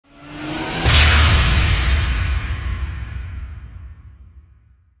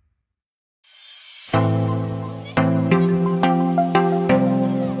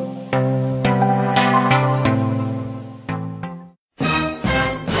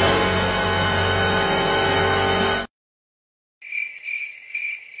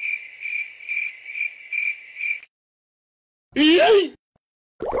Hey!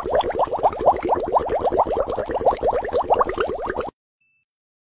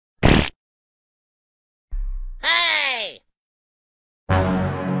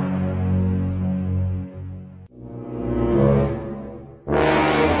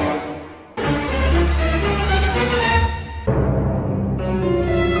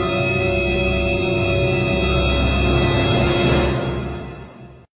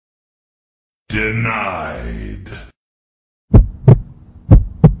 Denied.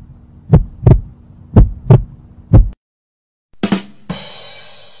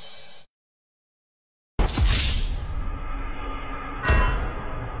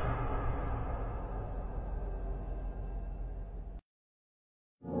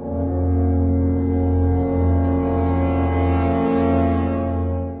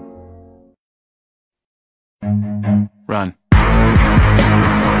 Run.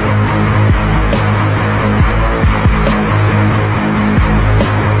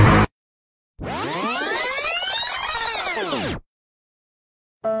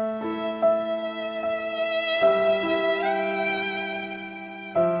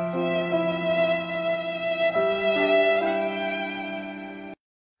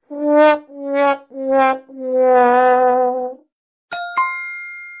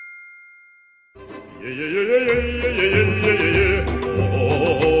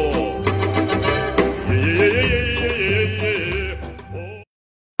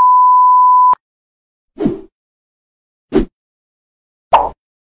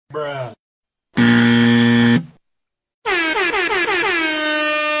 Bruh.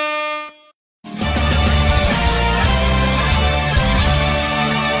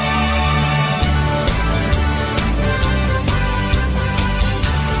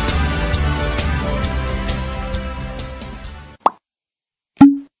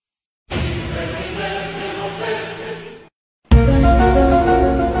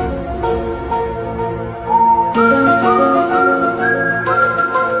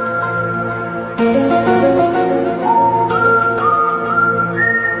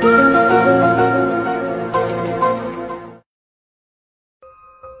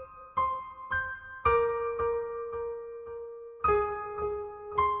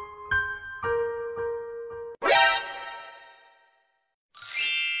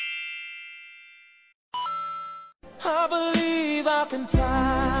 I believe I can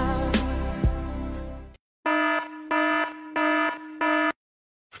fly.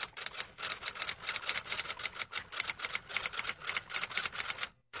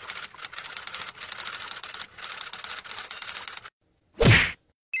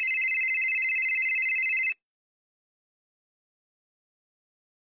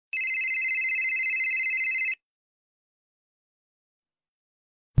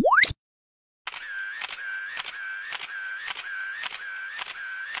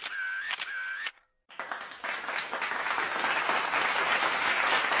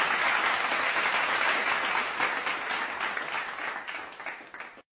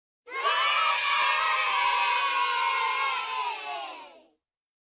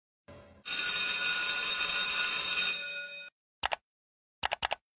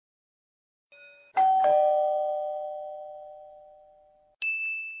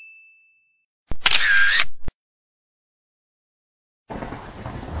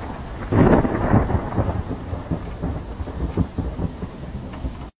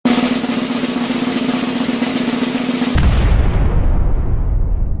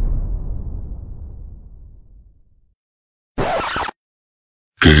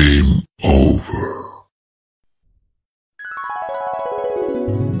 Game over.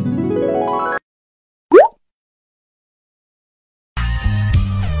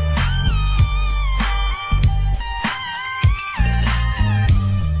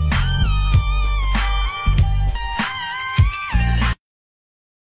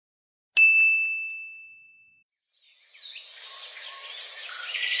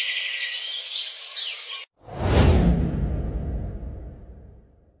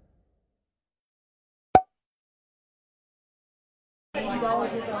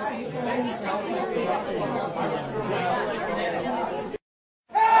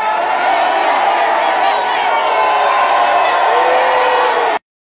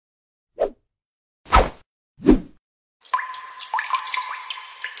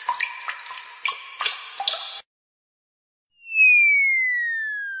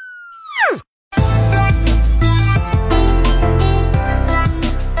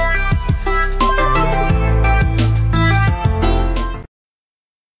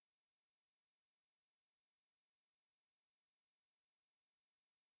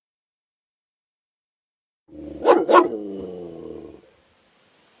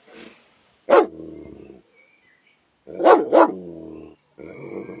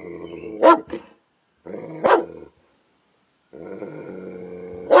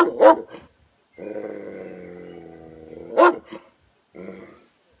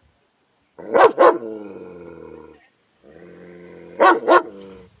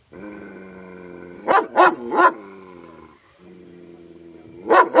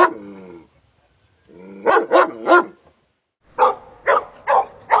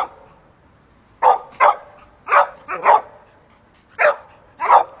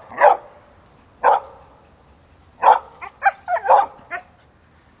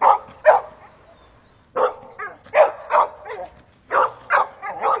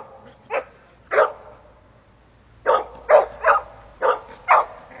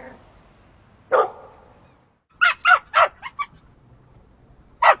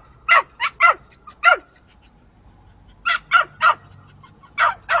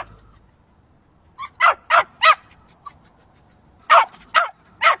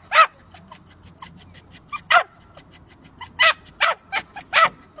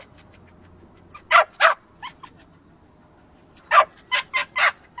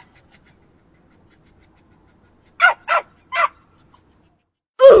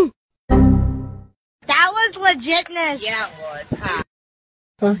 legitness. Yeah, it was, huh?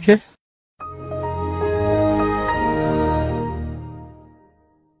 Okay.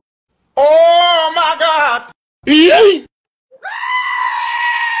 Oh my God! Yay!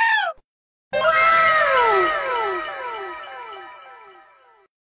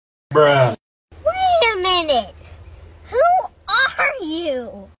 Bruh. Wait a minute. Who are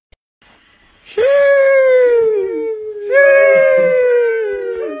you?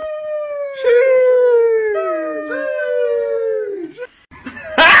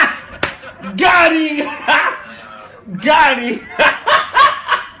 Got him! Got him!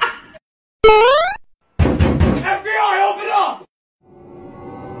 FBI, open up!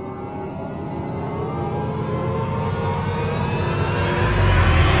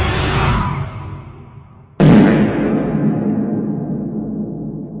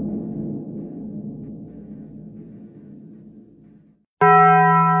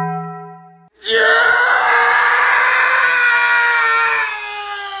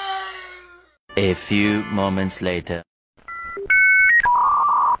 A few moments later.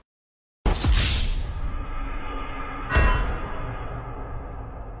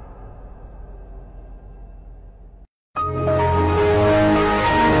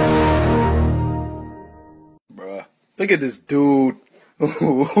 Bruh, look at this dude.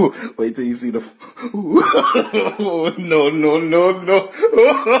 Wait till you see the. No, no, no, no.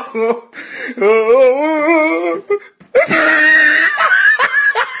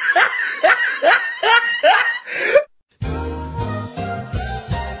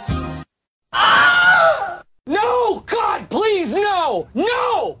 No! God, please, no!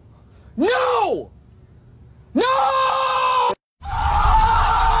 No! No! No!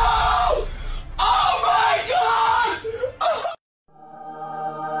 Oh! Oh my God!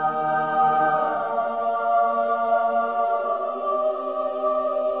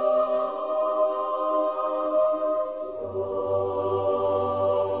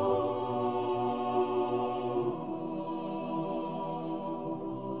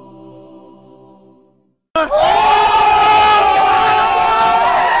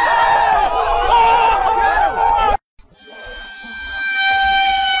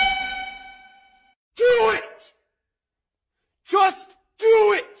 Do it! Just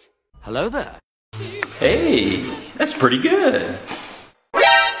do it! Hello there. Hey, that's pretty good.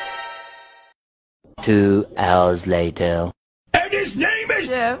 2 hours later. And his name is...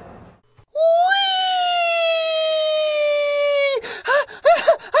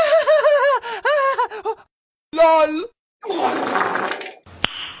 LOL!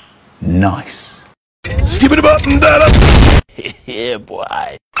 Nice. Skip it up and that up! Yeah,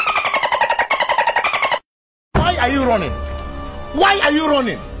 boy. Why are you running? Why are you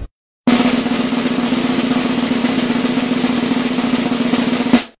running?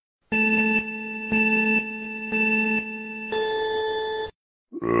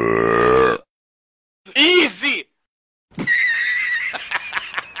 Easy!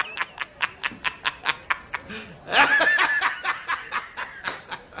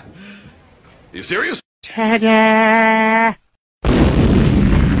 You serious? Ta-da!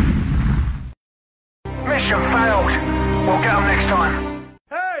 Mission failed. We'll get them next time.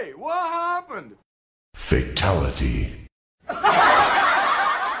 Hey, what happened? Fatality.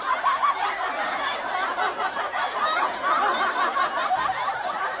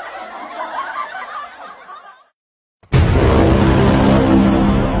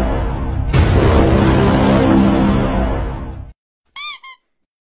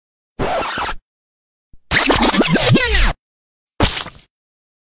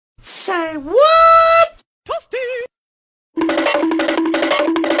 Say what?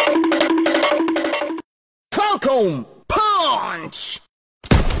 Falcon punch!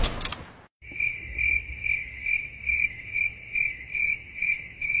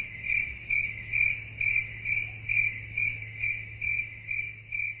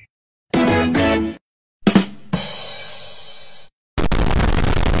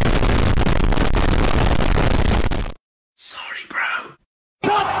 Sorry, bro.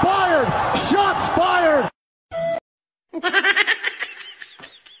 Shots fired! Shots fired!